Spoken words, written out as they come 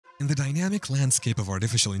In the dynamic landscape of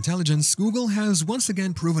artificial intelligence, Google has once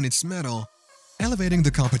again proven its mettle, elevating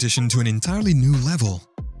the competition to an entirely new level.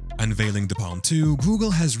 Unveiling the PALM-2,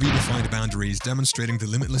 Google has redefined boundaries, demonstrating the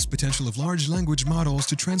limitless potential of large language models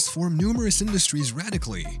to transform numerous industries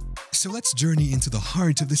radically. So let's journey into the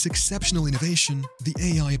heart of this exceptional innovation, the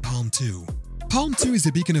AI PALM-2. PALM-2 is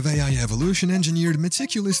a beacon of AI evolution engineered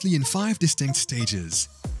meticulously in 5 distinct stages.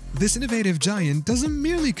 This innovative giant doesn't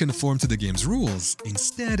merely conform to the game's rules,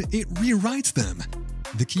 instead it rewrites them.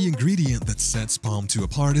 The key ingredient that sets PALM-2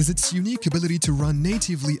 apart is its unique ability to run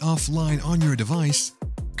natively offline on your device,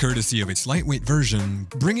 courtesy of its lightweight version,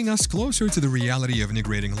 bringing us closer to the reality of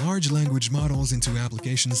integrating large language models into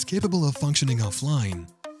applications capable of functioning offline.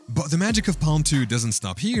 But the magic of PALM-2 doesn't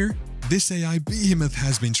stop here. This AI behemoth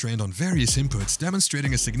has been trained on various inputs,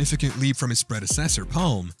 demonstrating a significant leap from its predecessor,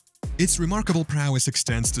 PALM. Its remarkable prowess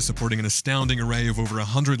extends to supporting an astounding array of over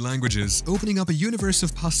 100 languages, opening up a universe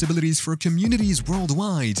of possibilities for communities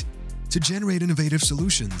worldwide to generate innovative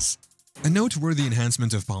solutions. A noteworthy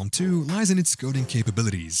enhancement of PALM-2 lies in its coding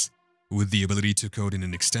capabilities. With the ability to code in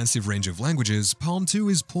an extensive range of languages,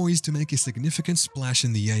 PALM-2 is poised to make a significant splash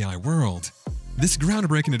in the AI world. This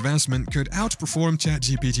groundbreaking advancement could outperform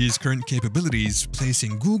ChatGPT's current capabilities,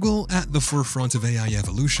 placing Google at the forefront of AI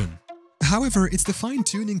evolution. However, it's the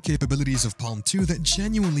fine-tuning capabilities of PALM-2 that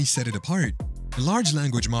genuinely set it apart. Large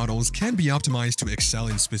language models can be optimized to excel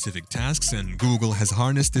in specific tasks, and Google has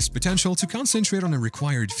harnessed this potential to concentrate on a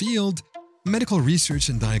required field, medical research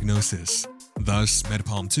and diagnosis. Thus,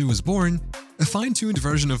 MedPalm-2 was born, a fine-tuned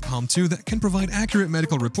version of PALM-2 that can provide accurate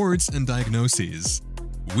medical reports and diagnoses.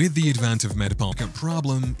 With the advent of MedPalm,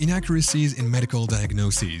 problem inaccuracies in medical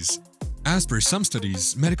diagnoses. As per some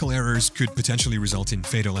studies, medical errors could potentially result in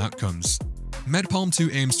fatal outcomes.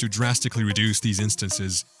 MedPalm-2 aims to drastically reduce these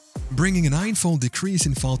instances, bringing a 9-fold decrease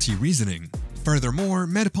in faulty reasoning. Furthermore,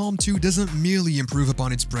 MedPalm-2 doesn't merely improve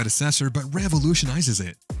upon its predecessor but revolutionizes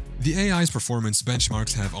it. The AI's performance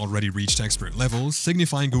benchmarks have already reached expert levels,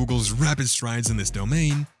 signifying Google's rapid strides in this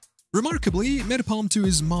domain. Remarkably, MedPalm-2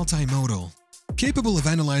 is multimodal, capable of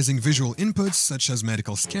analyzing visual inputs such as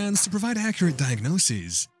medical scans to provide accurate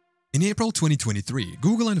diagnoses. In April 2023,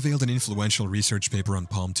 Google unveiled an influential research paper on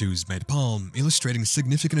PALM-2's MedPalm, illustrating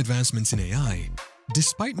significant advancements in AI.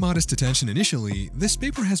 Despite modest attention initially, this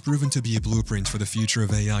paper has proven to be a blueprint for the future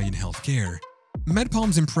of AI in healthcare.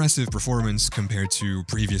 MedPalm's impressive performance compared to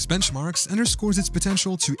previous benchmarks underscores its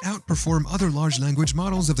potential to outperform other large language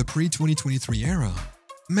models of the pre-2023 era.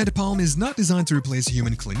 MedPalm is not designed to replace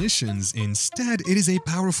human clinicians. Instead, it is a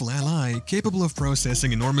powerful ally capable of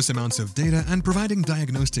processing enormous amounts of data and providing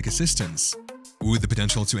diagnostic assistance. With the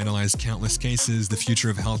potential to analyze countless cases, the future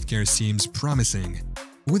of healthcare seems promising,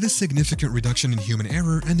 with a significant reduction in human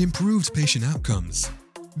error and improved patient outcomes.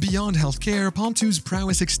 Beyond healthcare, PALM-2's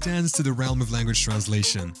prowess extends to the realm of language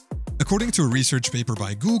translation. According to a research paper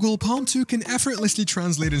by Google, PALM-2 can effortlessly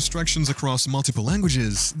translate instructions across multiple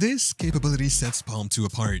languages. This capability sets PALM-2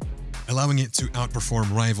 apart, allowing it to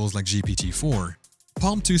outperform rivals like GPT-4.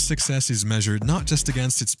 PALM-2's success is measured not just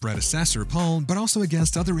against its predecessor, PALM, but also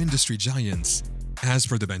against other industry giants. As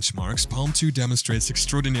for the benchmarks, PALM-2 demonstrates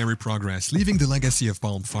extraordinary progress, leaving the legacy of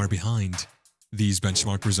PALM far behind. These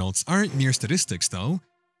benchmark results aren't mere statistics, though.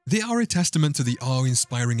 They are a testament to the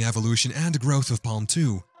awe-inspiring evolution and growth of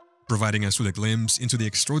PALM-2, providing us with a glimpse into the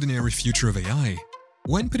extraordinary future of AI.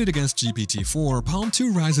 When pitted against GPT-4,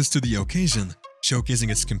 PALM-2 rises to the occasion, showcasing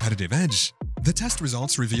its competitive edge. The test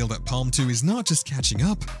results reveal that PALM-2 is not just catching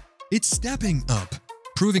up, it's stepping up,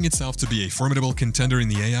 proving itself to be a formidable contender in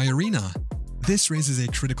the AI arena. This raises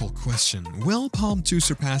a critical question: will PALM-2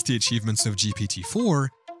 surpass the achievements of GPT-4,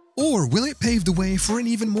 or will it pave the way for an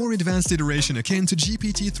even more advanced iteration akin to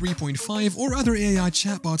GPT 3.5 or other AI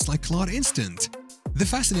chatbots like Claude Instant? The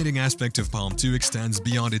fascinating aspect of PALM-2 extends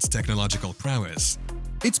beyond its technological prowess.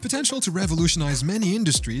 Its potential to revolutionize many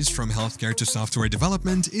industries, from healthcare to software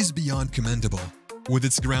development, is beyond commendable. With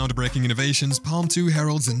its groundbreaking innovations, PALM-2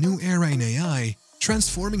 heralds a new era in AI,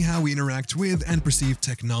 transforming how we interact with and perceive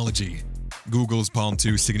technology. Google's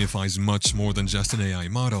PALM-2 signifies much more than just an AI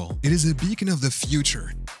model. It is a beacon of the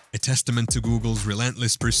future, a testament to Google's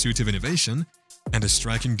relentless pursuit of innovation, and a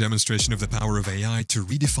striking demonstration of the power of AI to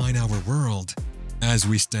redefine our world. As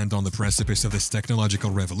we stand on the precipice of this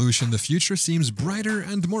technological revolution, the future seems brighter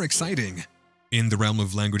and more exciting. In the realm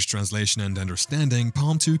of language translation and understanding,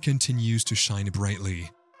 PALM-2 continues to shine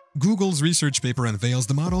brightly. Google's research paper unveils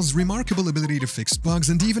the model's remarkable ability to fix bugs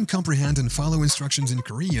and even comprehend and follow instructions in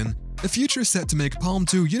Korean, a future set to make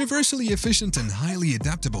PALM-2 universally efficient and highly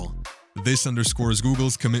adaptable. This underscores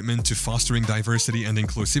Google's commitment to fostering diversity and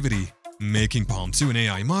inclusivity. making PALM-2 an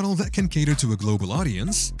AI model that can cater to a global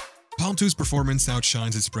audience. PALM-2's performance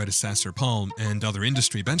outshines its predecessor PALM and other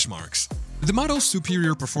industry benchmarks. The model's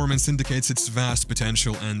superior performance indicates its vast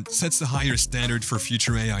potential and sets a higher standard for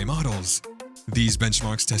future AI models. These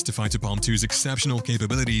benchmarks testify to PALM-2's exceptional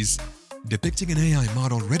capabilities, depicting an AI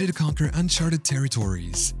model ready to conquer uncharted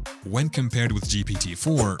territories. When compared with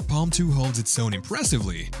GPT-4, PALM-2 holds its own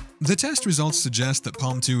impressively. The test results suggest that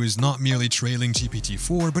PALM-2 is not merely trailing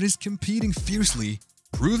GPT-4 but is competing fiercely,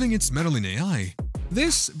 proving its mettle in AI.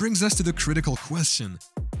 This brings us to the critical question: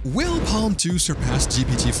 will PALM-2 surpass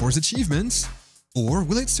GPT-4's achievements? Or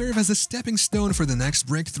will it serve as a stepping stone for the next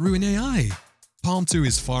breakthrough in AI? PALM-2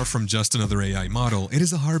 is far from just another AI model. It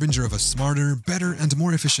is a harbinger of a smarter, better, and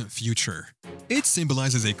more efficient future. It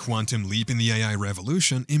symbolizes a quantum leap in the AI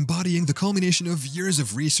revolution, embodying the culmination of years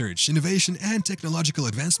of research, innovation, and technological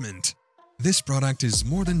advancement. This product is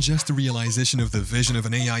more than just the realization of the vision of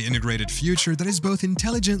an AI-integrated future that is both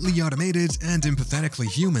intelligently automated and empathetically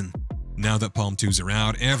human. Now that PALM-2s are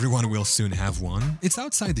out, everyone will soon have one. It's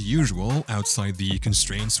outside the usual, outside the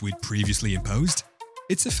constraints we'd previously imposed.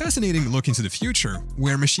 It's a fascinating look into the future,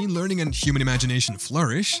 where machine learning and human imagination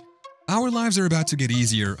flourish. Our lives are about to get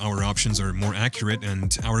easier, our options are more accurate,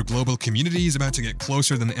 and our global community is about to get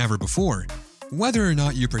closer than ever before. Whether or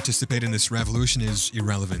not you participate in this revolution is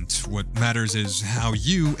irrelevant. What matters is how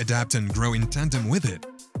you adapt and grow in tandem with it.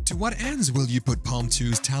 To what ends will you put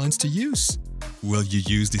PALM-2's talents to use? Will you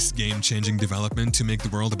use this game-changing development to make the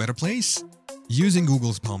world a better place? Using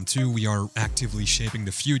Google's PALM-2, we are actively shaping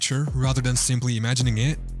the future rather than simply imagining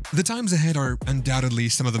it. The times ahead are undoubtedly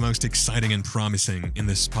some of the most exciting and promising. In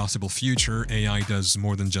this possible future, AI does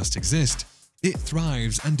more than just exist. It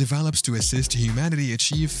thrives and develops to assist humanity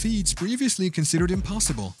achieve feats previously considered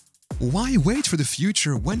impossible. Why wait for the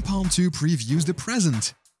future when PALM-2 previews the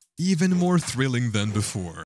present? Even more thrilling than before.